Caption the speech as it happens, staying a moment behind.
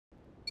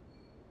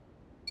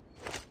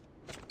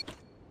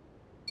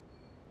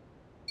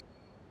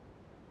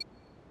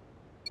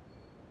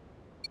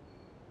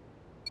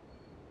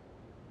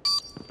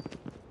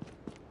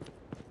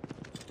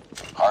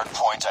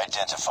Hardpoint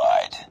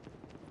identified.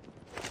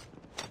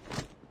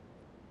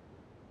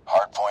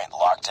 Hardpoint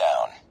locked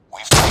down.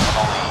 We've taken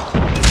the lead.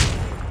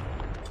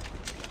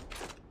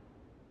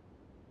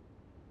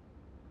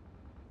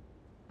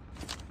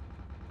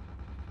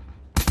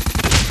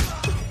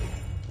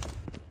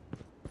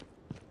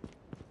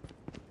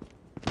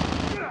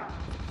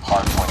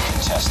 Hardpoint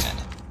contested.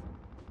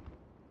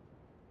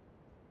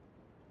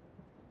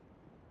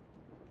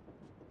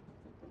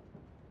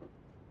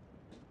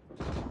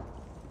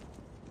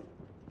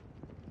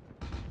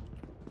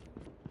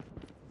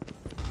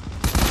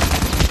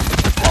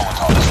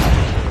 Molotov is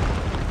ready.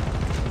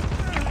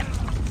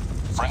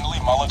 Friendly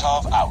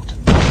Molotov out.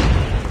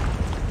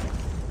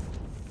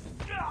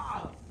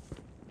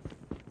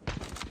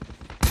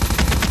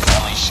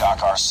 Friendly Shock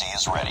RC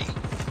is ready.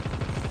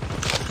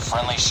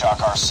 Friendly Shock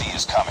RC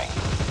is coming.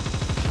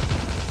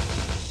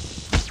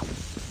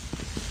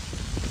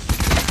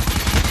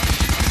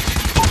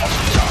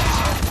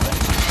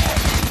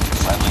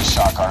 Friendly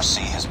Shock RC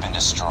has been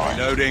destroyed.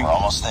 Reloading. We're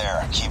almost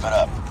there. Keep it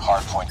up.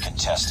 Hardpoint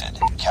contested.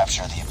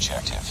 Capture the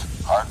objective.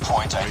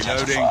 Hardpoint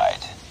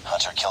identified.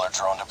 Hunter-killer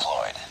drone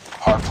deployed.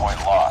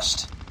 Hardpoint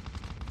lost.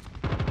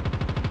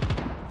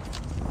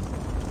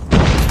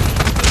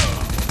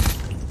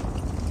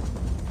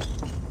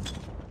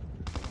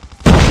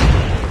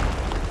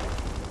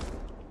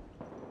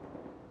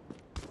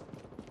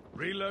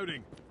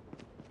 Reloading.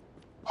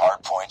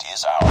 Hardpoint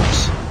is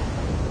ours.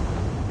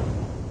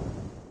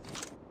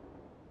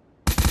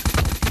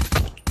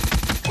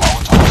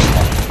 Molotov is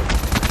ready.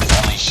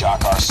 Friendly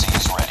Shock RC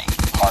is ready.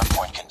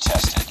 Hardpoint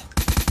contested.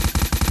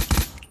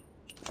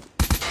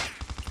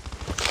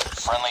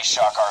 Friendly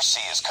Shock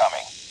RC is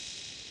coming.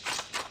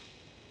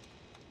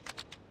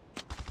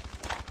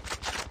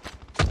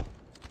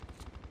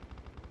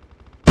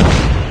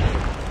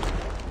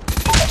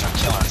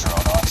 Hunter-killer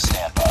drone on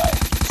standby.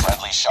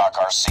 Friendly Shock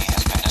RC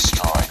has been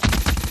destroyed.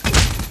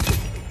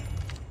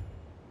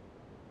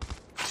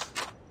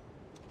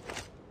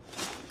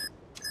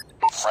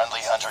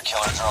 Friendly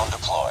Hunter-killer drone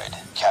deployed.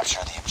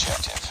 Capture the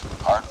objective.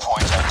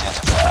 Hardpoint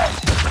identified.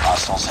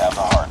 Hostiles have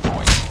the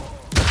hardpoint.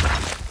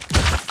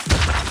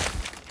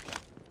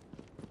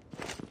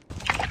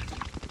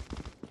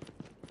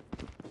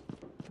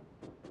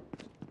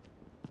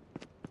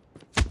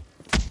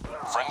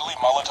 Friendly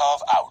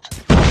Molotov out.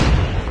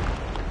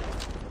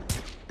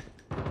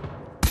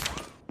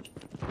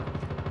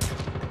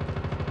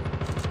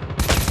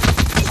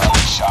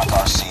 Friendly Shock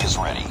RC is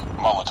ready.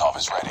 Molotov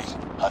is ready.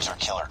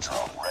 Hunter-killer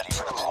drone ready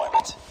for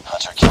deployment.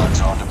 Hunter-killer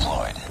drone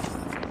deployed.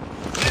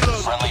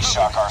 Friendly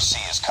Shock RC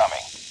is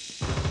coming.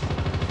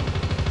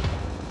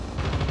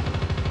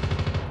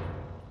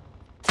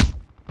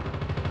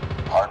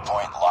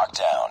 Hardpoint locked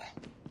down.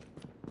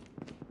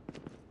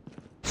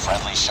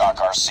 Friendly Shock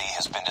RC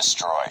has been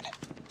destroyed.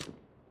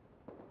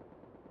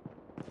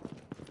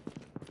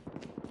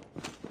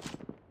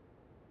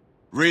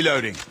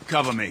 Reloading.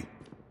 Cover me.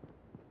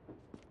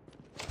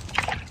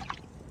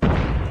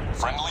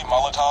 Friendly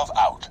Molotov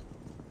out.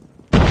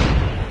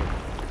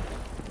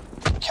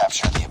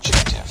 Capture the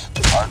objective.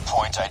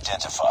 Hardpoint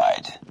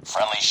identified.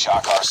 Friendly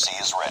Shock RC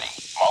is ready.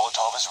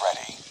 Molotov is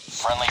ready.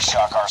 Friendly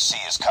Shock RC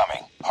is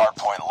coming.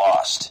 Hardpoint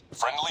lost.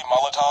 Friendly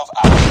Molotov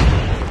out.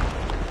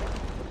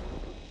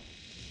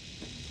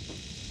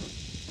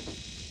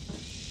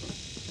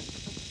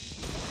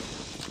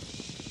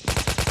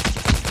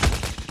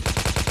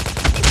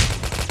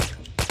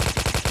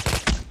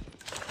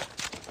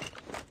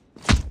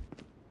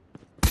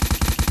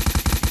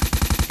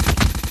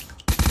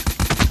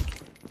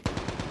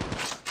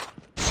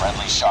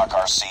 Friendly Shock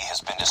RC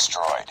has been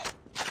destroyed.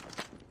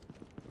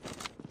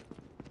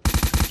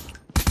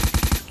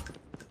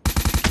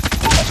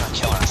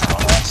 Hunter-killer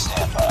drone on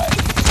standby.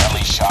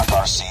 Friendly Shock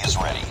RC is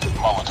ready.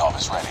 Molotov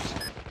is ready.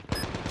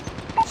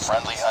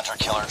 Friendly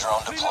Hunter-killer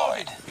drone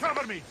deployed.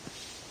 Cover me.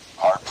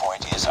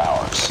 Hardpoint is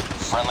ours.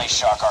 Friendly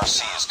Shock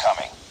RC is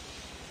coming.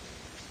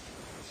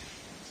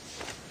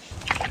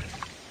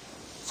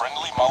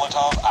 Friendly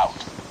Molotov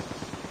out.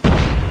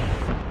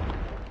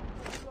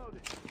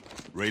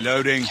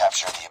 Reloading.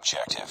 Capture the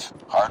objective.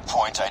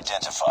 Hardpoint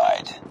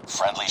identified.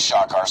 Friendly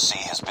Shock RC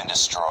has been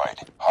destroyed.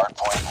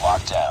 Hardpoint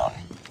locked down.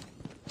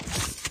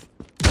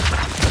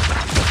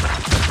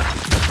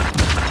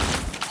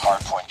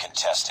 Hardpoint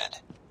contested.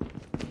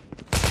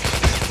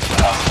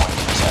 Hardpoint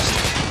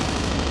contested.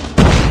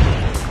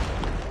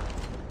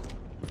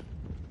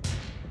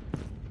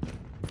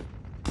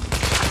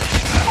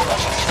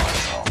 Hunter-killer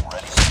drone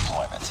ready for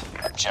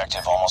deployment.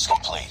 Objective almost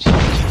complete. Keep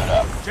it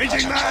up.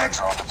 Changing Hunter-killer mag.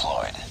 drone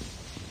deployed.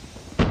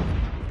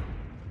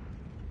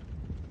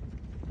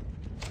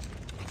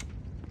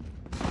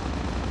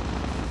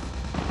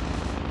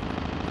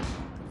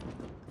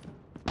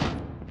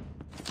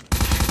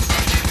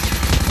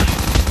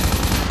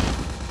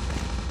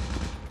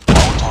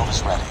 Molotov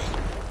is ready.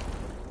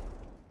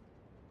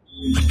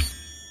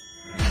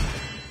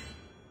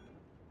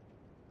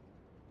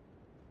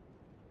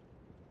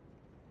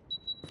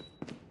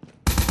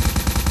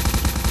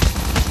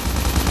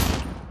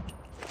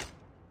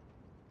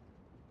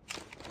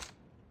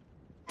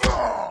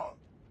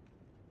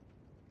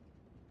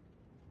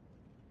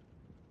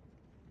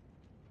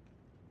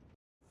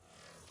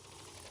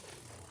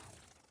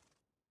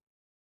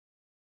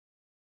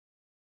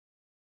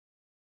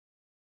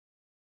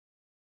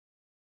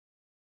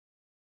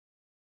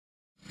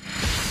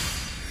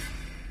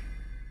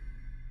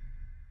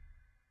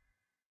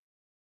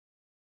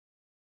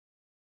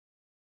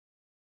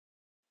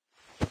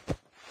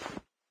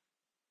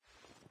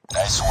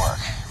 Nice work.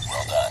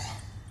 Well done.